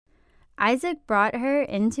Isaac brought her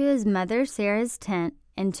into his mother Sarah's tent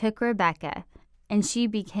and took Rebekah, and she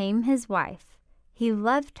became his wife. He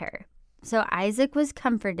loved her. So Isaac was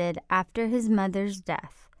comforted after his mother's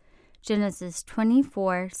death. Genesis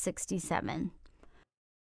 24:67.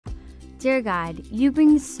 Dear God, you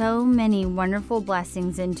bring so many wonderful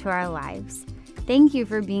blessings into our lives. Thank you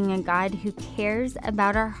for being a God who cares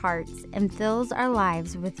about our hearts and fills our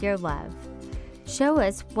lives with your love. Show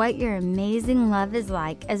us what your amazing love is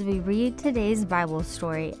like as we read today's Bible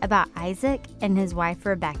story about Isaac and his wife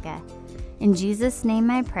Rebekah. In Jesus'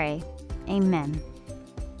 name I pray. Amen.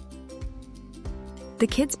 The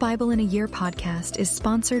Kids Bible in a Year podcast is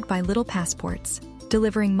sponsored by Little Passports,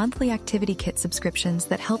 delivering monthly activity kit subscriptions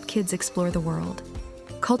that help kids explore the world,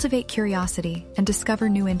 cultivate curiosity, and discover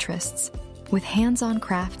new interests, with hands-on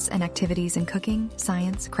crafts and activities in cooking,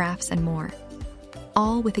 science, crafts, and more,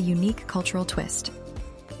 all with a unique cultural twist.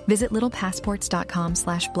 Visit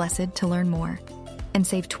littlepassports.com/blessed to learn more and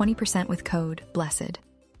save 20% with code BLESSED.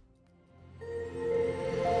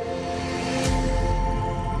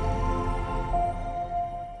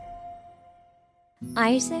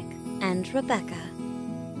 Isaac and Rebekah.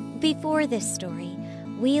 Before this story,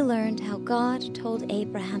 we learned how God told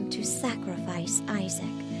Abraham to sacrifice Isaac.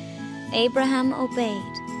 Abraham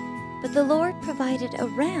obeyed, but the Lord provided a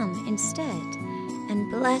ram instead and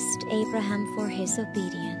blessed Abraham for his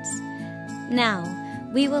obedience. Now,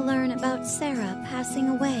 we will learn about Sarah passing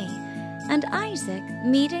away and Isaac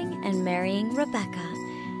meeting and marrying Rebekah,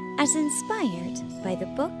 as inspired by the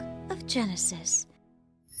book of Genesis.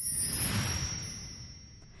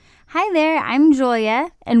 Hi there, I'm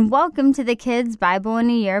Julia, and welcome to the Kids Bible in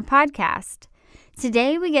a Year podcast.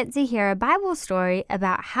 Today we get to hear a Bible story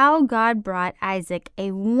about how God brought Isaac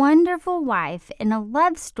a wonderful wife in a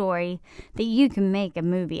love story that you can make a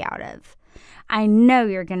movie out of. I know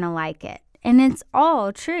you're going to like it, and it's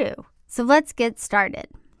all true. So let's get started.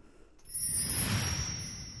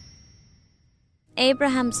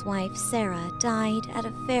 Abraham's wife Sarah died at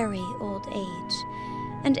a very old age,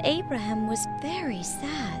 and Abraham was very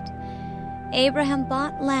sad. Abraham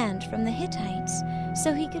bought land from the Hittites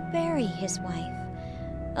so he could bury his wife.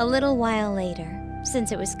 A little while later,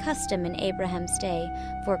 since it was custom in Abraham's day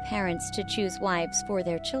for parents to choose wives for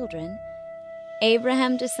their children,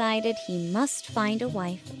 Abraham decided he must find a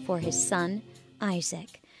wife for his son,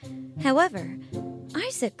 Isaac. However,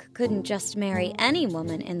 Isaac couldn't just marry any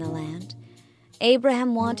woman in the land.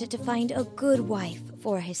 Abraham wanted to find a good wife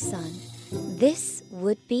for his son. This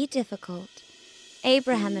would be difficult.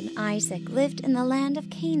 Abraham and Isaac lived in the land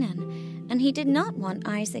of Canaan, and he did not want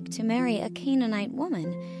Isaac to marry a Canaanite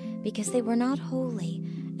woman because they were not holy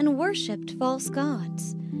and worshipped false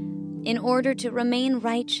gods. In order to remain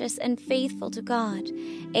righteous and faithful to God,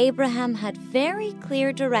 Abraham had very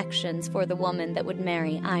clear directions for the woman that would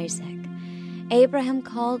marry Isaac. Abraham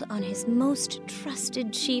called on his most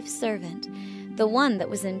trusted chief servant, the one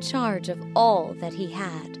that was in charge of all that he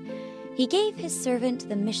had. He gave his servant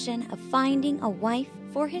the mission of finding a wife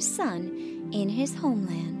for his son in his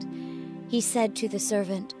homeland. He said to the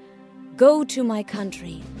servant, "Go to my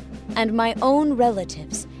country and my own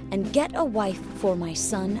relatives and get a wife for my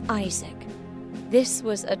son Isaac." This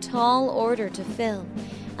was a tall order to fill,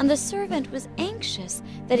 and the servant was anxious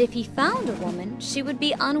that if he found a woman, she would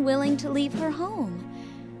be unwilling to leave her home.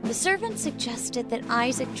 The servant suggested that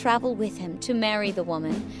Isaac travel with him to marry the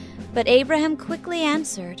woman, but Abraham quickly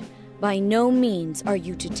answered, "By no means are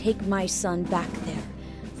you to take my son back there,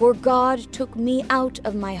 for God took me out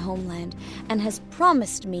of my homeland and has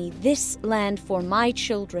promised me this land for my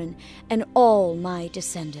children and all my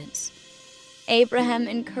descendants." Abraham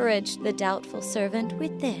encouraged the doubtful servant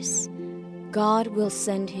with this, "God will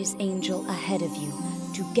send his angel ahead of you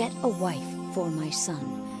to get a wife for my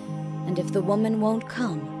son, and if the woman won't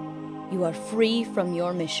come, you are free from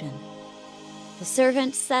your mission." The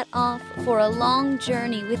servant set off for a long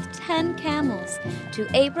journey with 10 camels to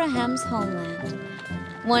Abraham's homeland.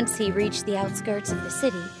 Once he reached the outskirts of the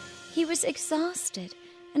city, he was exhausted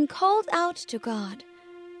and called out to God,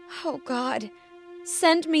 "Oh God,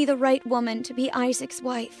 send me the right woman to be Isaac's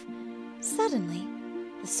wife." Suddenly,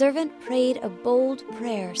 the servant prayed a bold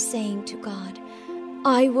prayer, saying to God,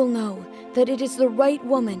 "I will know that it is the right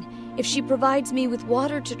woman if she provides me with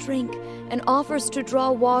water to drink and offers to draw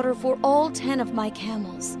water for all 10 of my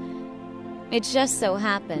camels." It just so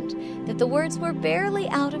happened that the words were barely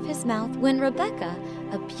out of his mouth when Rebekah,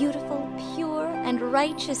 a beautiful, pure, and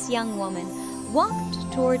righteous young woman,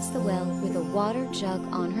 walked towards the well with a water jug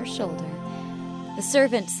on her shoulder. The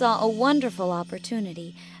servant saw a wonderful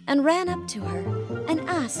opportunity and ran up to her and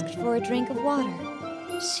asked for a drink of water.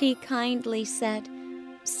 She kindly said,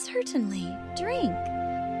 "Certainly, drink."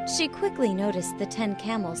 She quickly noticed the 10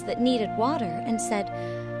 camels that needed water and said,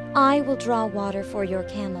 "I will draw water for your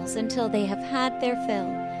camels until they have had their fill."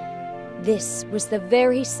 This was the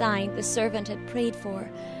very sign the servant had prayed for,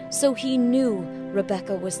 so he knew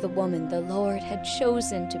Rebekah was the woman the Lord had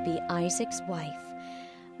chosen to be Isaac's wife.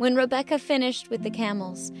 When Rebekah finished with the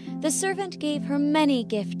camels, the servant gave her many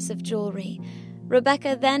gifts of jewelry.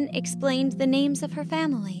 Rebekah then explained the names of her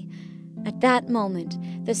family. At that moment,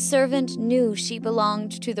 the servant knew she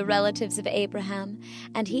belonged to the relatives of Abraham,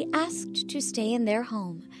 and he asked to stay in their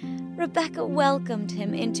home. Rebekah welcomed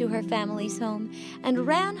him into her family's home and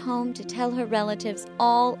ran home to tell her relatives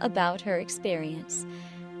all about her experience.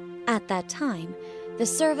 At that time, the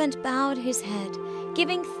servant bowed his head,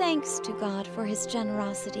 giving thanks to God for his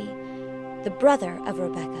generosity. The brother of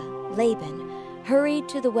Rebekah, Laban, hurried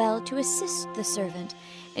to the well to assist the servant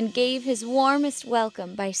and gave his warmest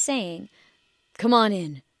welcome by saying, "Come on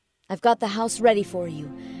in. I've got the house ready for you,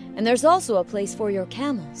 and there's also a place for your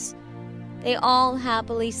camels." They all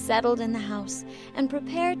happily settled in the house and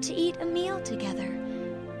prepared to eat a meal together.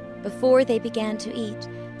 Before they began to eat,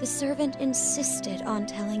 the servant insisted on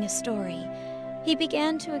telling a story. He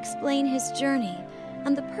began to explain his journey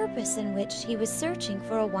and the purpose in which he was searching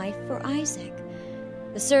for a wife for Isaac.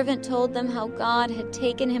 The servant told them how God had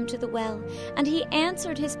taken him to the well, and he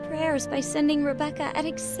answered his prayers by sending Rebekah at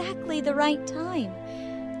exactly the right time.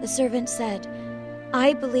 The servant said,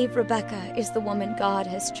 "I believe Rebekah is the woman God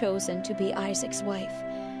has chosen to be Isaac's wife."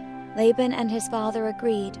 Laban and his father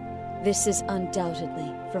agreed, "This is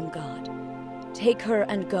undoubtedly from God. Take her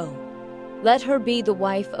and go. Let her be the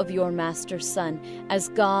wife of your master's son, as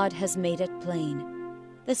God has made it plain."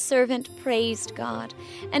 The servant praised God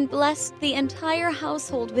and blessed the entire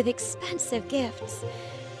household with expensive gifts.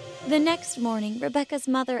 The next morning, Rebekah's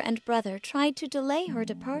mother and brother tried to delay her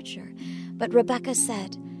departure, but Rebekah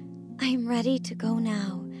said, "I am ready to go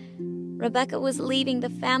now." Rebekah was leaving the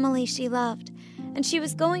family she loved, and she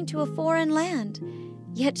was going to a foreign land,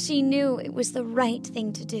 yet she knew it was the right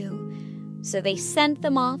thing to do. So they sent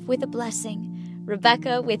them off with a blessing,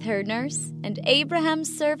 Rebekah with her nurse, and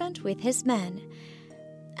Abraham's servant with his men.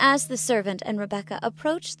 As the servant and Rebekah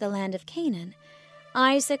approached the land of Canaan,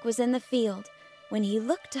 Isaac was in the field when he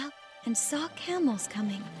looked up and saw camels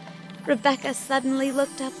coming. Rebekah suddenly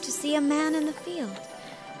looked up to see a man in the field.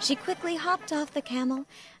 She quickly hopped off the camel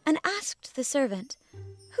and asked the servant,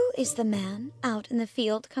 "Who is the man out in the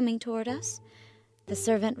field coming toward us?" The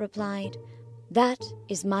servant replied, "That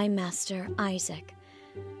is my master Isaac."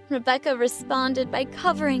 Rebekah responded by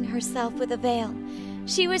covering herself with a veil.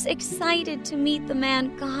 She was excited to meet the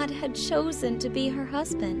man God had chosen to be her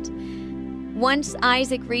husband. Once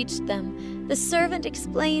Isaac reached them, the servant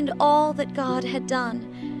explained all that God had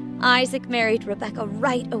done. Isaac married Rebekah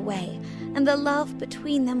right away, and the love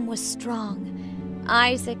between them was strong.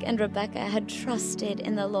 Isaac and Rebekah had trusted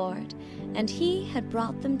in the Lord, and he had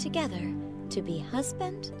brought them together to be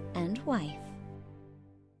husband and wife.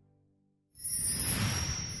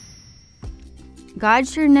 God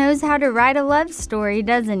sure knows how to write a love story,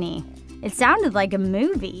 doesn't he? It sounded like a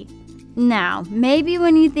movie. Now, maybe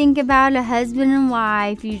when you think about a husband and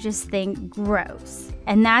wife, you just think gross.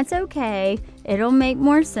 And that's okay. It'll make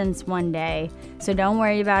more sense one day, so don't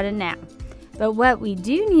worry about it now. But what we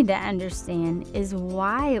do need to understand is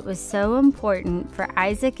why it was so important for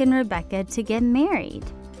Isaac and Rebekah to get married.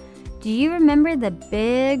 Do you remember the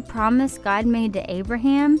big promise God made to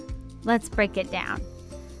Abraham? Let's break it down.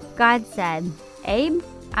 God said, "Abe,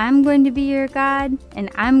 I'm going to be your God, and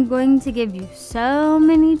I'm going to give you so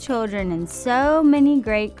many children and so many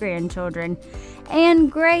great-grandchildren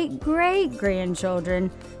and great-great-grandchildren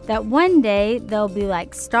that one day they'll be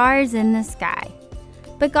like stars in the sky."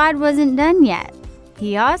 But God wasn't done yet.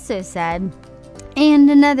 He also said, "And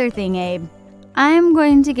another thing, Abe, I'm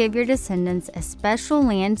going to give your descendants a special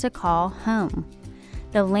land to call home,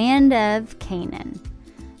 the land of Canaan."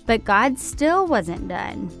 But God still wasn't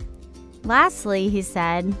done. Lastly, he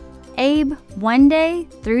said, "Abe, one day,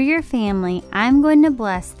 through your family, I'm going to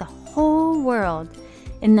bless the whole world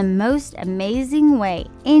in the most amazing way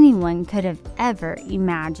anyone could have ever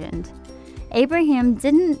imagined." Abraham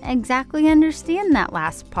didn't exactly understand that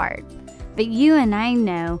last part, but you and I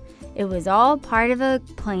know it was all part of a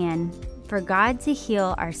plan for God to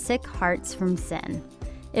heal our sick hearts from sin.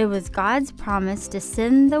 It was God's promise to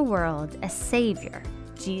send the world a Savior,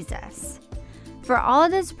 Jesus. For all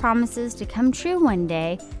of those promises to come true one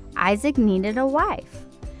day, Isaac needed a wife.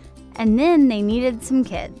 And then they needed some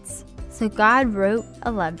kids. So God wrote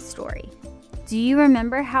a love story. Do you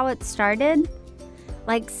remember how it started?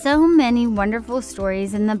 Like so many wonderful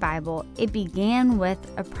stories in the Bible, it began with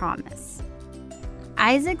a promise.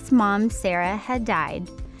 Isaac's mom, Sarah, had died,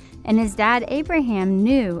 and his dad Abraham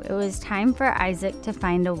knew it was time for Isaac to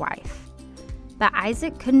find a wife. But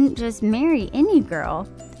Isaac couldn't just marry any girl.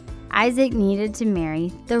 Isaac needed to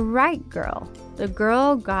marry the right girl, the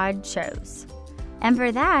girl God chose. And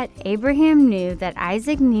for that, Abraham knew that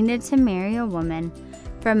Isaac needed to marry a woman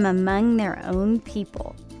from among their own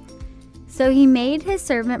people. So he made his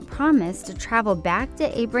servant promise to travel back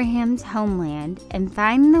to Abraham's homeland and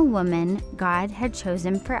find the woman God had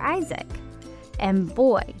chosen for Isaac. And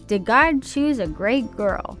boy, did God choose a great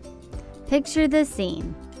girl. Picture the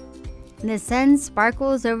scene. The sun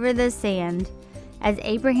sparkles over the sand as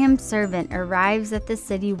Abraham's servant arrives at the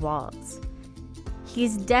city walls.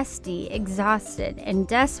 He's dusty, exhausted, and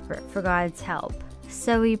desperate for God's help,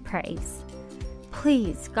 so he prays,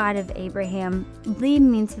 "Please, God of Abraham, lead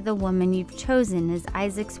me to the woman you've chosen as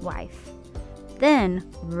Isaac's wife." Then,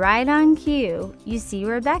 right on cue, you see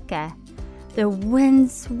Rebekah. The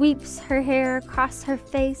wind sweeps her hair across her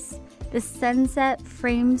face. The sunset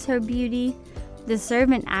frames her beauty. The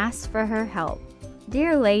servant asks for her help.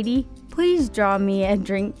 "Dear lady, please draw me a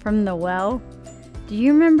drink from the well." Do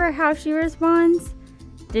you remember how she responds?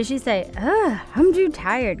 Did she say, "I'm too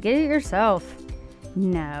tired, get it yourself"?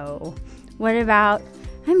 No. What about,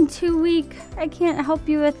 "I'm too weak, I can't help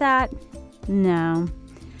you with that"? No.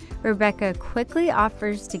 Rebekah quickly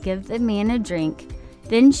offers to give the man a drink.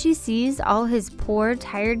 Then she sees all his poor,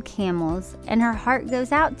 tired camels, and her heart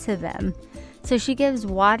goes out to them. So she gives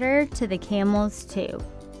water to the camels too.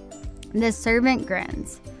 The servant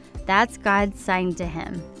grins. That's God's sign to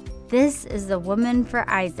him. This is the woman for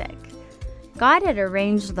Isaac. God had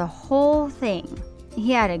arranged the whole thing.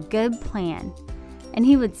 He had a good plan, and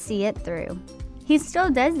he would see it through. He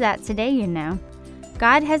still does that today, you know.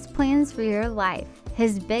 God has plans for your life.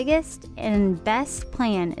 His biggest and best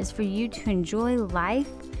plan is for you to enjoy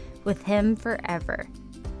life with him forever.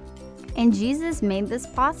 And Jesus made this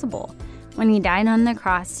possible when he died on the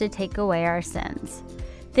cross to take away our sins.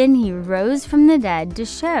 Then he rose from the dead to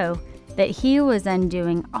show that he was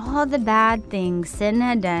undoing all the bad things sin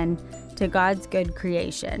had done to God's good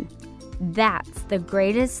creation. That's the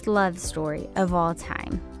greatest love story of all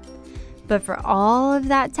time. But for all of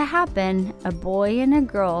that to happen, a boy and a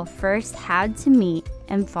girl first had to meet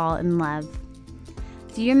and fall in love.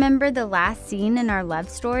 Do you remember the last scene in our love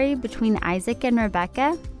story between Isaac and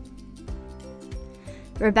Rebekah?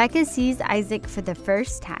 Rebekah sees Isaac for the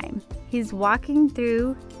first time. He's walking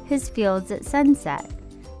through his fields at sunset.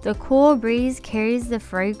 The cool breeze carries the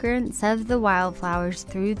fragrance of the wildflowers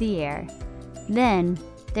through the air. Then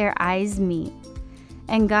their eyes meet,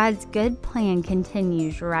 and God's good plan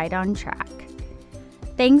continues right on track.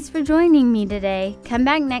 Thanks for joining me today. Come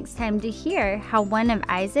back next time to hear how one of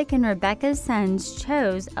Isaac and Rebekah's sons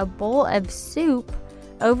chose a bowl of soup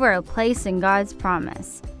over a place in God's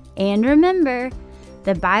promise. And remember,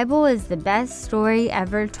 the Bible is the best story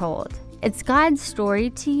ever told. It's God's story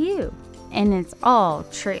to you, and it's all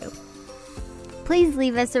true. Please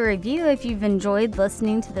leave us a review if you've enjoyed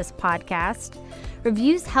listening to this podcast.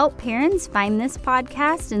 Reviews help parents find this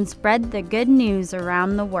podcast and spread the good news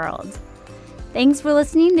around the world. Thanks for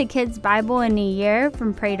listening to Kids Bible in a Year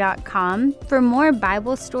from Pray.com. For more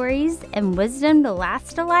Bible stories and wisdom to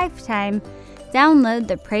last a lifetime, download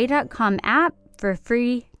the Pray.com app for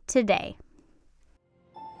free today.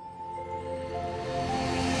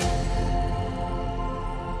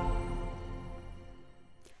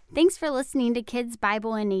 Thanks for listening to Kids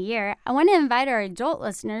Bible in a Year. I want to invite our adult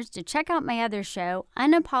listeners to check out my other show,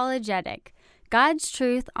 Unapologetic, God's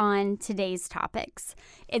Truth on Today's Topics.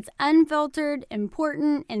 It's unfiltered,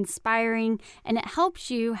 important, inspiring, and it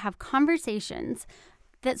helps you have conversations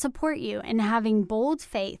that support you in having bold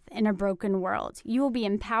faith in a broken world. You will be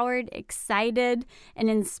empowered, excited, and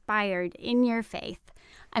inspired in your faith.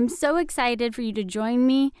 I'm so excited for you to join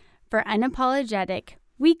me for Unapologetic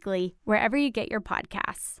weekly, wherever you get your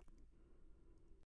podcasts.